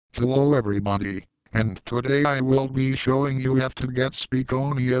Hello everybody, and today I will be showing you how to get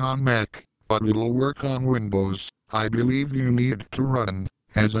Speakonia on Mac, but it'll work on Windows. I believe you need to run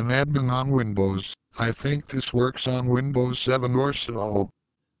as an admin on Windows. I think this works on Windows 7 or so.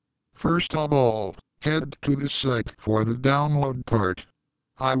 First of all, head to the site for the download part.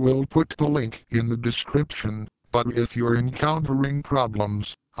 I will put the link in the description, but if you're encountering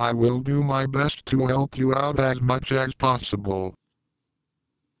problems, I will do my best to help you out as much as possible.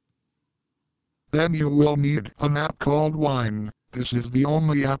 Then you will need an app called Wine. This is the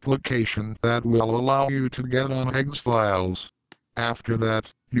only application that will allow you to get on Eggs files. After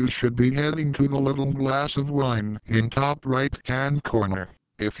that, you should be heading to the little glass of wine in top right hand corner.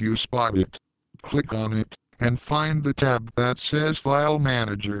 If you spot it, click on it, and find the tab that says File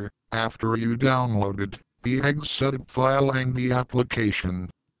Manager. After you downloaded the Eggs setup file and the application,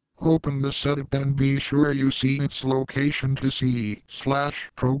 open the setup and be sure you see its location to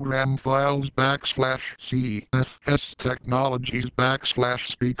C/program files /CFS Technologies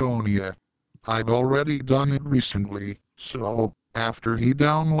 /Speakonia. I've already done it recently, so after the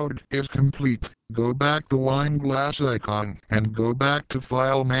download is complete, go back the wine glass icon and go back to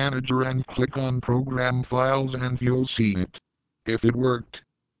File Manager and click on Program Files and you'll see it. If it worked,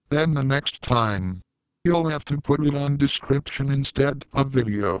 then the next time, you'll have to put it on description instead of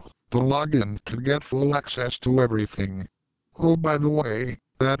video, the login to get full access to everything. Oh, by the way,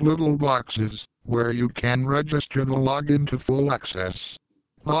 that little box is where you can register the login to full access.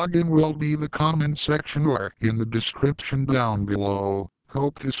 Login will be the comment section or in the description down below.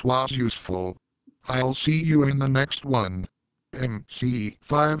 Hope this was useful. I'll see you in the next one.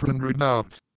 MC500 out.